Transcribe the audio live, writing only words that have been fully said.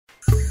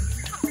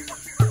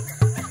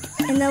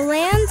In the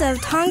lands of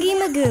Tongi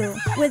Magoo,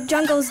 with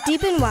jungles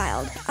deep and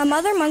wild, a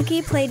mother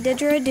monkey played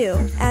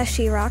didgeridoo as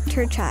she rocked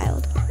her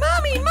child.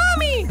 Mommy,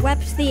 Mommy!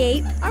 Wept the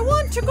ape. I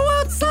want to go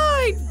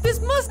outside! This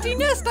musty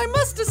nest I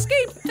must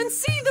escape and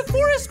see the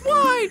forest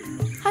wide!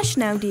 Hush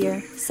now,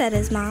 dear, said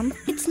his mom.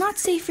 It's not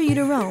safe for you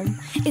to roam.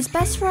 It's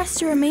best for us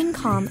to remain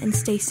calm and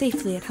stay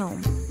safely at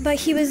home. But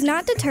he was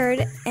not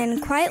deterred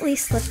and quietly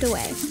slipped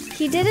away.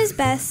 He did his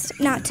best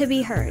not to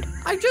be heard.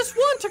 I just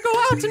want to go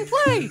out and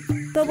play!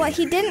 But what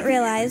he didn't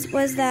realize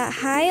was that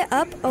high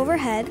up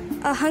overhead,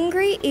 a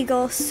hungry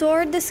eagle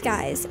soared the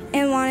skies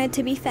and wanted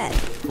to be fed.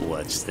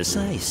 What's this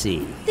I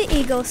see? The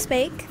eagle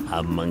spake.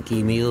 A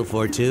monkey meal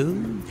for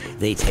two?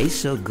 They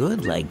taste so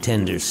good like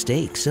tender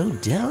steak, so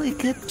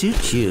delicate to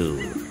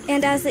chew.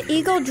 And as the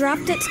eagle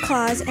dropped its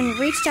claws and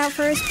reached out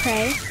for his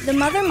prey, the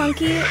mother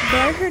monkey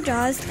bared her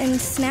jaws and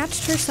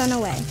snatched her son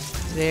away.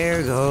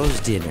 There goes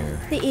dinner,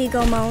 The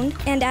eagle moaned,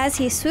 and as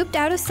he swooped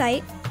out of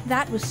sight,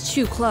 That was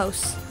too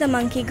close. the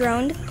monkey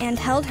groaned and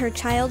held her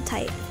child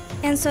tight.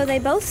 And so they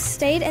both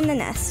stayed in the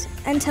nest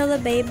until the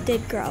babe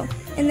did grow.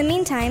 In the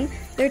meantime,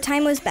 their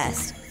time was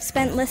best,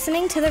 spent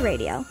listening to the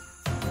radio.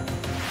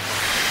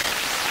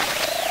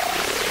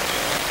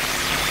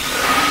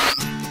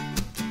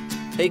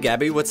 Hey,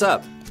 Gabby, what's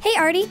up? Hey,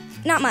 Artie.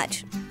 Not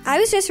much. I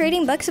was just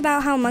reading books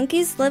about how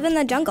monkeys live in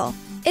the jungle.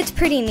 It's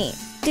pretty neat.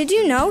 Did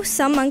you know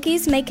some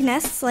monkeys make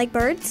nests like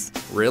birds?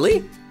 Really?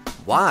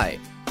 Why?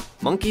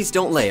 Monkeys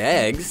don't lay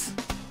eggs.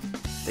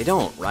 They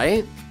don't,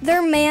 right?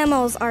 They're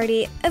mammals,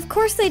 Artie. Of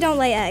course they don't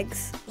lay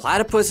eggs.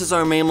 Platypuses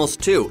are mammals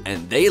too,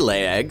 and they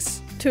lay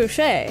eggs.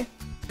 Touché.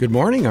 Good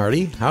morning,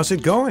 Artie. How's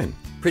it going?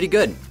 Pretty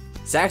good.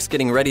 Zach's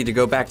getting ready to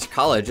go back to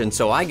college, and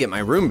so I get my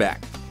room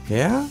back.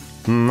 Yeah?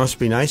 Must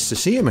be nice to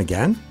see him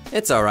again.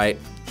 It's all right.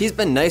 He's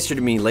been nicer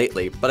to me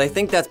lately, but I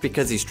think that's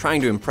because he's trying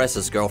to impress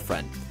his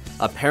girlfriend.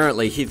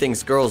 Apparently, he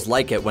thinks girls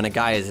like it when a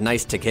guy is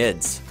nice to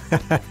kids.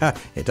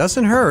 It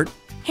doesn't hurt.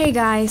 Hey,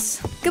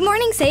 guys. Good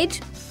morning,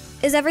 Sage.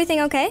 Is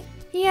everything okay?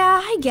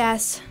 Yeah, I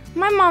guess.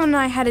 My mom and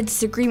I had a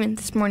disagreement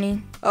this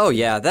morning. Oh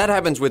yeah, that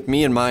happens with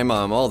me and my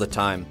mom all the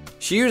time.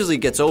 She usually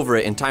gets over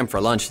it in time for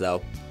lunch,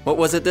 though. What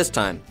was it this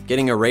time?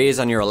 Getting a raise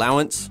on your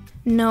allowance?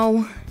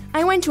 No,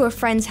 I went to a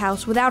friend's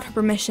house without her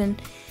permission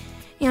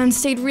and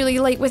stayed really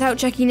late without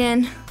checking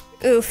in.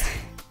 Oof.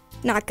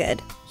 Not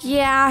good.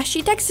 Yeah,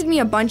 she texted me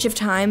a bunch of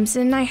times,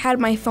 and I had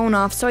my phone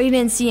off, so I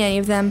didn't see any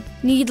of them.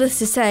 Needless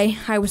to say,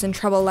 I was in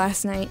trouble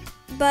last night.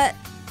 But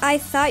I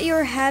thought you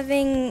were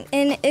having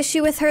an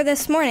issue with her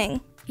this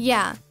morning.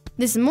 Yeah,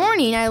 this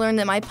morning I learned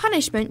that my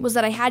punishment was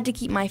that I had to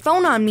keep my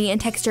phone on me and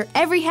text her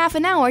every half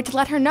an hour to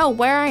let her know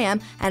where I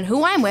am and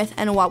who I'm with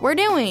and what we're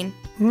doing.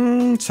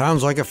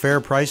 Sounds like a fair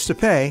price to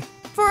pay.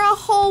 For a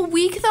whole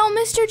week, though,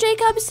 Mr.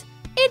 Jacobs?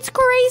 It's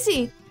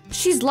crazy.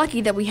 She's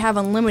lucky that we have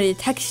unlimited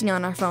texting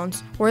on our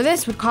phones, where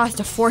this would cost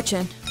a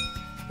fortune.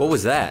 What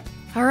was that?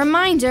 A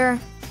reminder.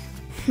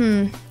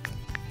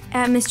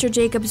 At Mr.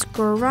 Jacobs'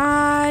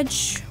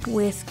 garage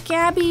with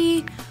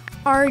Gabby,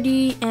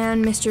 Artie,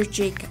 and Mr.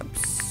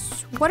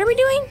 Jacobs. What are we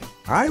doing?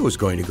 I was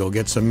going to go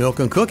get some milk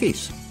and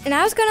cookies. And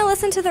I was going to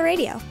listen to the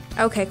radio.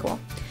 Okay, cool.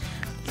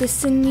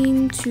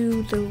 Listening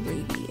to the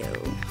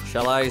radio.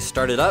 Shall I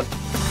start it up?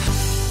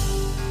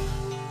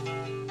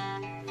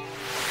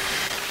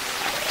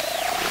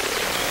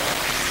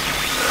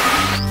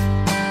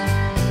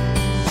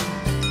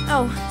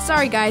 Oh,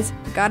 sorry guys.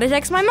 Gotta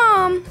text my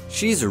mom.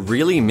 She's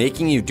really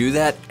making you do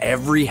that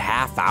every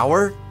half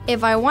hour?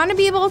 If I want to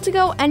be able to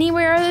go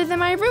anywhere other than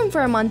my room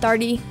for a month,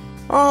 Artie.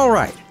 All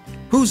right.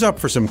 Who's up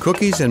for some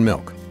cookies and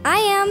milk? I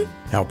am.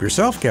 Help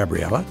yourself,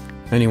 Gabriella.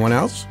 Anyone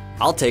else?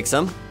 I'll take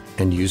some.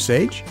 And you,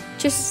 Sage?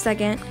 Just a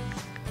second.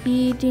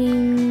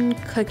 Eating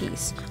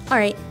cookies. All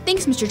right,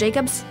 thanks, Mr.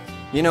 Jacobs.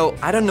 You know,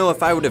 I don't know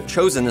if I would have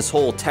chosen this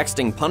whole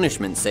texting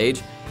punishment,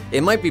 Sage.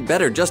 It might be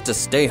better just to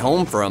stay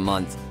home for a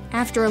month.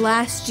 After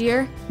last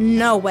year?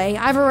 No way.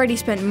 I've already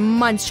spent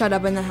months shut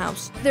up in the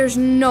house. There's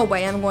no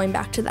way I'm going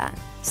back to that.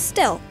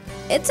 Still,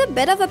 it's a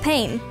bit of a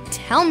pain.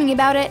 Tell me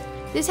about it.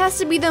 This has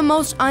to be the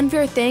most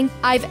unfair thing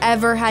I've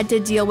ever had to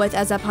deal with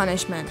as a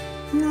punishment.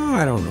 No,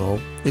 I don't know.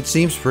 It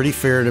seems pretty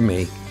fair to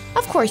me.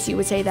 Of course you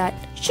would say that.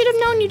 Should have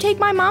known you'd take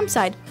my mom's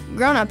side.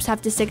 Grown-ups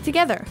have to stick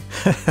together.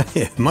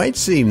 It might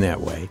seem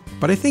that way,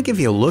 but I think if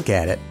you look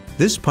at it,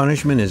 this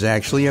punishment is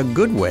actually a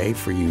good way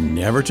for you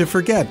never to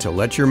forget to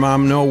let your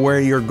mom know where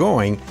you're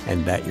going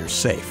and that you're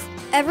safe.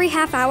 Every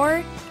half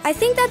hour? I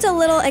think that's a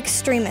little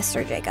extreme,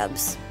 Mr.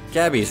 Jacobs.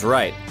 Gabby's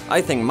right.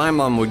 I think my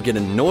mom would get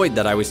annoyed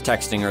that I was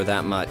texting her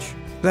that much.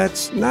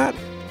 That's not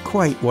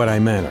quite what I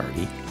meant,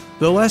 Artie.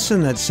 The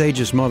lesson that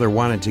Sage's mother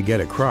wanted to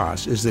get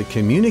across is that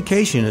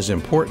communication is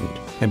important,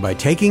 and by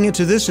taking it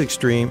to this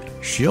extreme,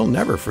 she'll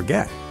never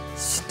forget.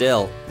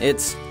 Still,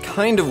 it's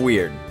kind of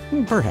weird.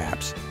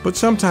 Perhaps. But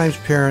sometimes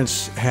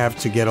parents have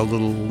to get a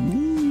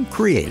little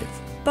creative.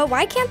 But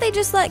why can't they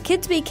just let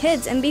kids be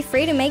kids and be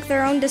free to make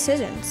their own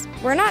decisions?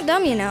 We're not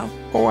dumb, you know.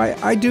 Oh,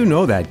 I do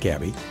know that,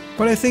 Gabby.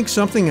 But I think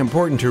something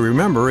important to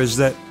remember is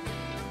that,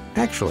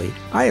 actually,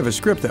 I have a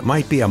script that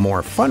might be a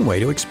more fun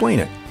way to explain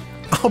it.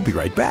 I'll be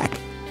right back.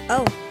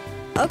 Oh,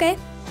 Okay.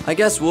 I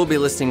guess we'll be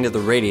listening to the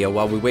radio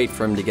while we wait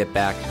for him to get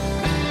back.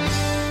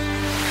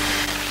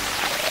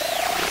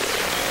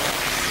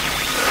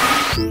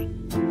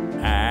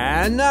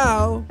 And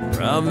now,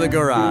 from the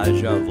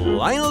garage of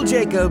Lionel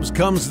Jacobs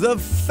comes the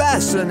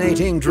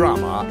fascinating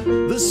drama,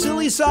 The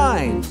Silly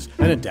Signs,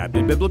 an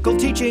adapted biblical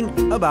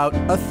teaching about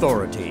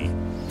authority.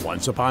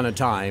 Once upon a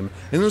time,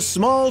 in the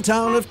small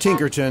town of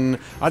Tinkerton,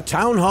 a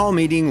town hall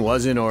meeting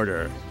was in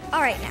order. All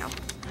right, now.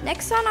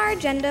 Next on our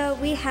agenda,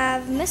 we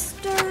have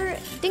Mr.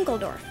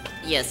 Dinkeldorf.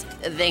 Yes,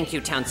 thank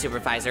you, Town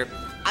Supervisor.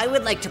 I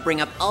would like to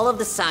bring up all of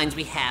the signs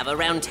we have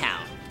around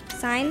town.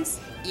 Signs?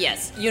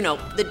 Yes, you know,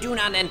 the do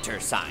not enter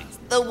signs,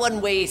 the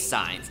one-way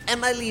signs, and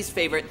my least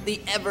favorite,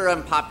 the ever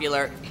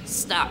unpopular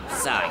stop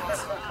signs.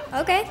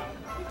 Okay.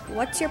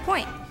 What's your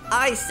point?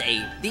 I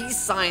say these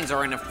signs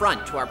are an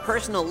affront to our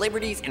personal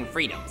liberties and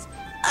freedoms.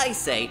 I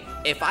say,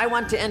 if I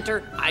want to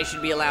enter, I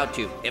should be allowed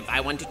to. If I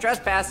want to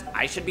trespass,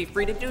 I should be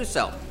free to do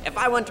so. If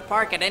I want to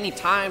park at any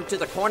time to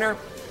the corner,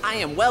 I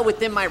am well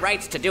within my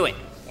rights to do it.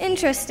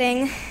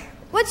 Interesting.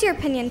 What's your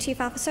opinion,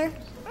 Chief Officer?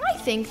 I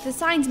think the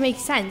signs make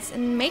sense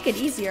and make it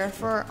easier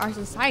for our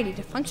society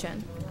to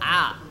function.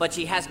 Ah, but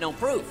she has no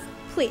proof.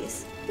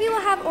 Please, we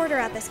will have order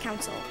at this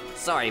council.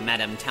 Sorry,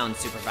 Madam Town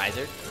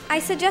Supervisor. I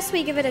suggest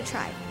we give it a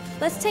try.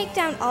 Let's take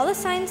down all the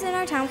signs in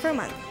our town for a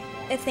month.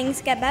 If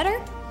things get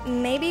better,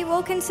 maybe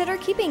we'll consider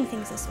keeping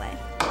things this way.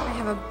 I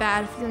have a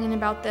bad feeling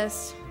about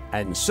this.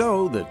 And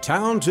so the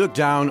town took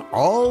down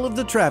all of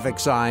the traffic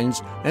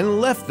signs and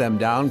left them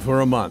down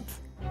for a month.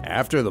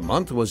 After the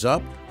month was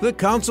up, the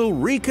council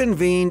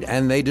reconvened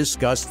and they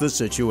discussed the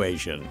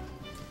situation.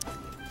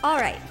 All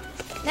right.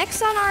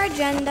 Next on our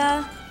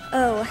agenda,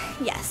 oh,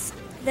 yes,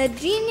 the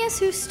genius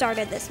who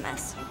started this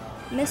mess,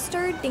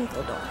 Mr.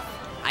 Dinkeldorf.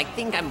 I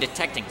think I'm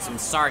detecting some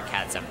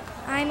sarcasm.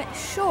 I'm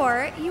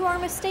sure you are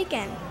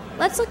mistaken.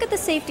 Let's look at the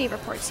safety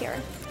reports here.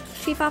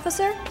 Chief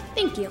Officer?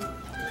 Thank you.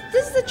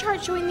 This is a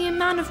chart showing the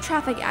amount of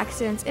traffic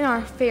accidents in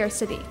our fair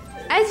city.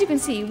 As you can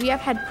see, we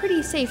have had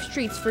pretty safe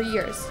streets for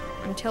years,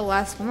 until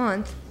last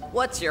month.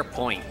 What's your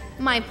point?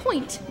 My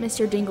point,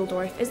 Mr.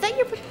 Dinkeldorf, is that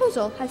your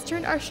proposal has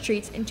turned our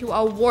streets into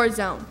a war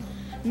zone.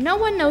 No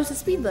one knows the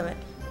speed limit.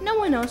 No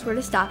one knows where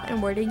to stop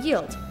and where to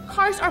yield.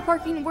 Cars are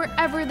parking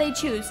wherever they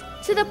choose,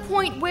 to the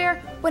point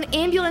where, when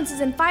ambulances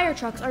and fire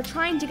trucks are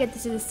trying to get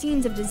to the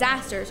scenes of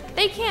disasters,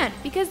 they can't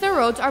because the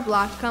roads are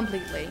blocked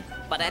completely.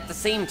 But at the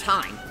same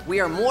time, we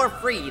are more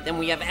free than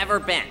we have ever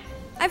been.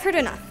 I've heard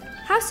enough.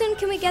 How soon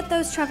can we get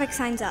those traffic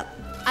signs up?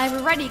 I've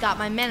already got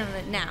my man on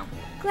it now.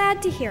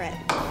 Glad to hear it.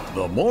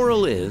 The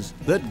moral is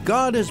that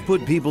God has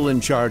put people in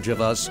charge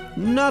of us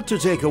not to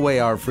take away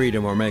our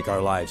freedom or make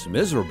our lives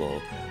miserable,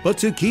 but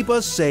to keep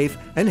us safe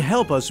and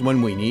help us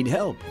when we need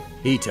help.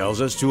 He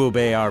tells us to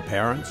obey our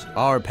parents,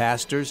 our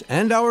pastors,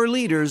 and our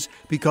leaders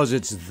because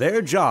it's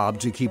their job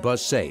to keep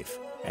us safe.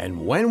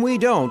 And when we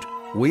don't,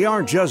 we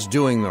aren't just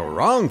doing the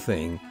wrong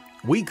thing,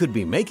 we could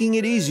be making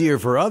it easier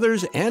for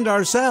others and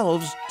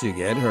ourselves to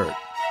get hurt.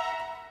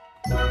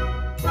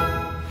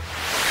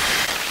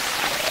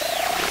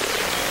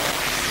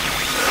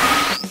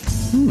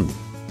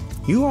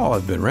 You all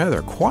have been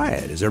rather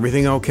quiet. Is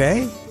everything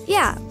okay?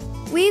 Yeah,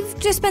 we've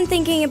just been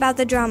thinking about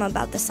the drama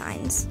about the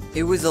signs.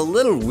 It was a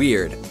little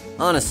weird.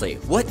 Honestly,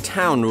 what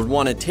town would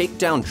want to take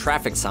down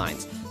traffic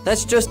signs?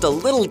 That's just a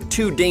little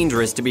too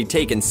dangerous to be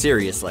taken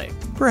seriously.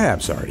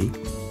 Perhaps, Artie.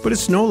 But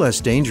it's no less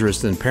dangerous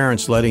than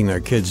parents letting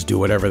their kids do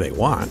whatever they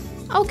want.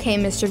 Okay,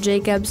 Mr.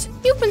 Jacobs,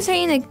 you've been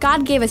saying that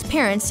God gave us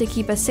parents to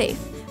keep us safe.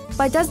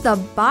 But does the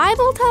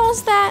Bible tell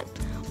us that?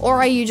 Or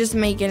are you just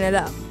making it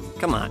up?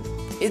 Come on,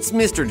 it's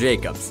Mr.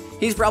 Jacobs.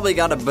 He's probably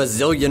got a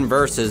bazillion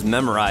verses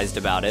memorized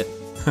about it.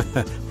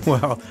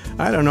 Well,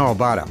 I don't know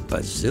about a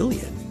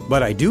bazillion,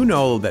 but I do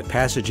know that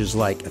passages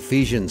like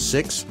Ephesians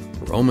 6,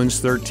 Romans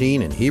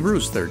 13, and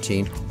Hebrews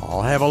 13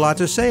 all have a lot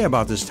to say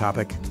about this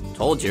topic.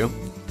 Told you.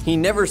 He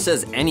never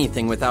says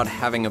anything without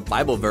having a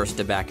Bible verse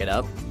to back it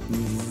up.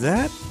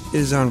 That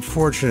is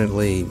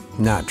unfortunately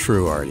not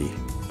true, Artie.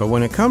 But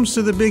when it comes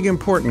to the big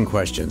important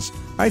questions,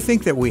 I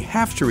think that we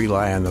have to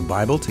rely on the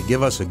Bible to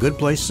give us a good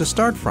place to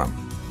start from.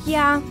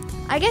 Yeah,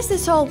 I guess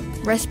this whole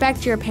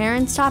respect your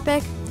parents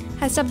topic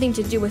has something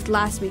to do with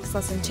last week's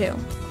lesson too.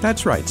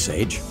 That's right,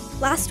 Sage.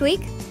 Last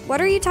week? What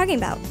are you talking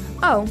about?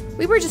 Oh,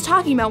 we were just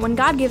talking about when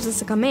God gives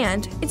us a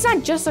command. It's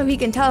not just so he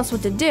can tell us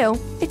what to do,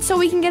 it's so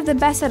we can get the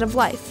best out of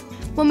life.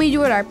 When we do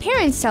what our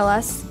parents tell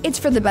us, it's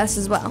for the best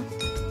as well.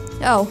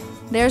 Oh,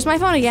 there's my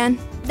phone again.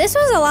 This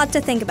was a lot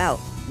to think about,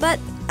 but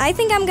I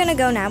think I'm gonna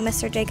go now,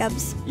 Mr.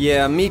 Jacobs.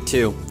 Yeah, me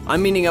too.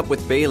 I'm meeting up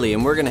with Bailey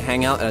and we're gonna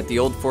hang out at the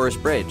Old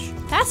Forest Bridge.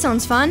 That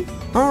sounds fun.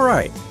 All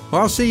right.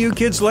 Well, I'll see you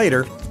kids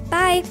later.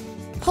 Bye.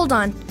 Hold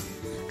on.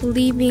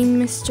 Leaving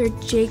Mr.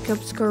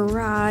 Jacobs'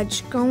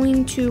 garage,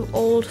 going to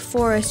Old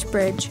Forest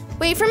Bridge.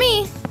 Wait for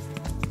me.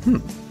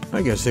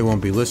 I guess they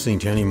won't be listening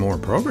to any more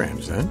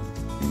programs then.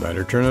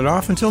 Better turn it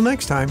off until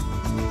next time.